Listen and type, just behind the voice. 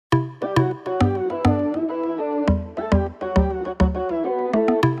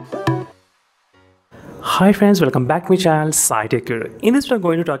Hi friends, welcome back to my channel saitechguruu. In this video, I'm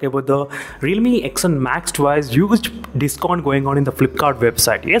going to talk about the Realme X7 Max device huge discount going on in the Flipkart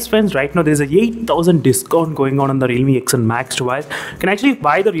website. Yes friends, right now there is a 8,000 discount going on the Realme X7 Max device. You can actually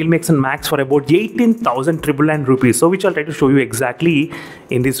buy the Realme X7 Max for about 18,999 rupees. So which I'll try to show you exactly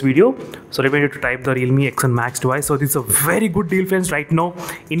in this video. So let me type the Realme X7 Max device. So this is a very good deal friends right now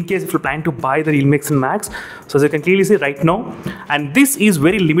in case if you plan to buy the Realme X7 Max. So as you can clearly see right now, and this is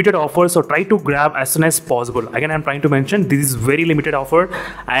very limited offer, so try to grab as soon as possible. Again, I'm trying to mention this is very limited offer,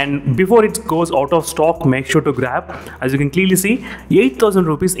 and before it goes out of stock, make sure to grab. As you can clearly see, 8,000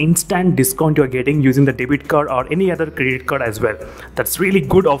 rupees instant discount you are getting using the debit card or any other credit card as well. That's really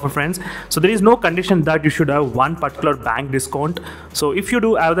good offer friends. So there is no condition that you should have one particular bank discount. So if you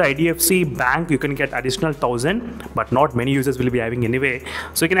do have the IDFC bank, you can get additional 1,000, but not many users will be having anyway.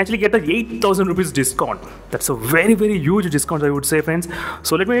 So you can actually get the 8,000 rupees discount. That's a very huge discount, I would say friends.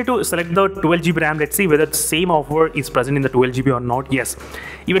 So let me need to select the 12GB RAM. Let's see whether the same offer is present in the 12GB or not. Yes,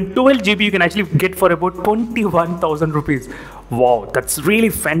 even 12GB you can actually get for about 21,000 rupees. Wow, that's really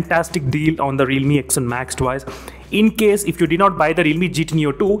fantastic deal on the Realme X7 Max device. In case if you did not buy the Realme GT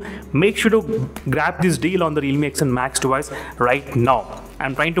Neo 2, make sure to grab this deal on the Realme X7 Max device right now.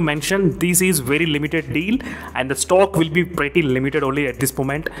 I'm trying to mention this is very limited deal and the stock will be pretty limited only at this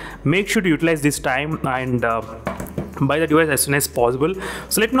moment. Make sure to utilize this time and buy the device as soon as possible.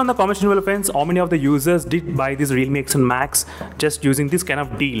 So let me know in the comment section below friends how many of the users did buy this Realme X7 Max just using this kind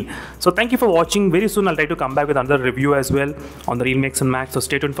of deal. So thank you for watching. Very soon I'll try to come back with another review as well on the Realme X7 Max. So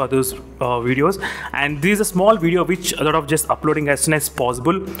stay tuned for those videos. And this is a small video which a lot of just uploading as soon as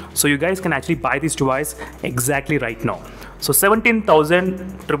possible, so you guys can actually buy this device exactly right now. So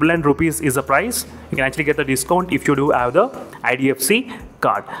 17,999 rupees is the price. You can actually get the discount if you do have the IDFC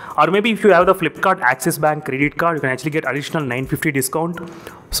card, or maybe if you have the Flipkart Axis Bank credit card, you can actually get additional 950 discount.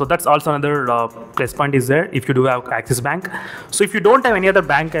 So that's also another plus point is there if you do have Axis Bank. So if you don't have any other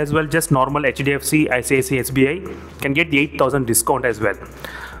bank as well, just normal HDFC, ICICI, SBI, can get the 8,000 discount as well.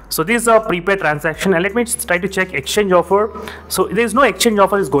 So this is a prepaid transaction, and let me try to check exchange offer. So there is no exchange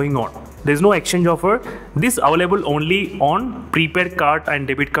offer is going on. There is no exchange offer. This available only on prepaid card and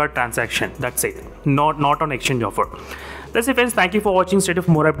debit card transaction. That's it. Not on exchange offer. That's it friends. Thank you for watching. Stay tuned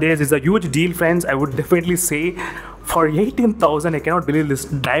for more updates. It's a huge deal friends. I would definitely say for 18,000, I cannot believe this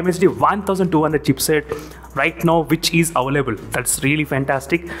Dimensity 1200 chipset right now which is available. That's really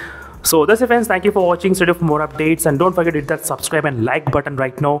fantastic. So that's it friends, thank you for watching. Stay tuned for more updates and don't forget to hit that subscribe and like button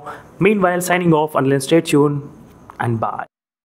right now. Meanwhile, signing off, until then stay tuned and bye.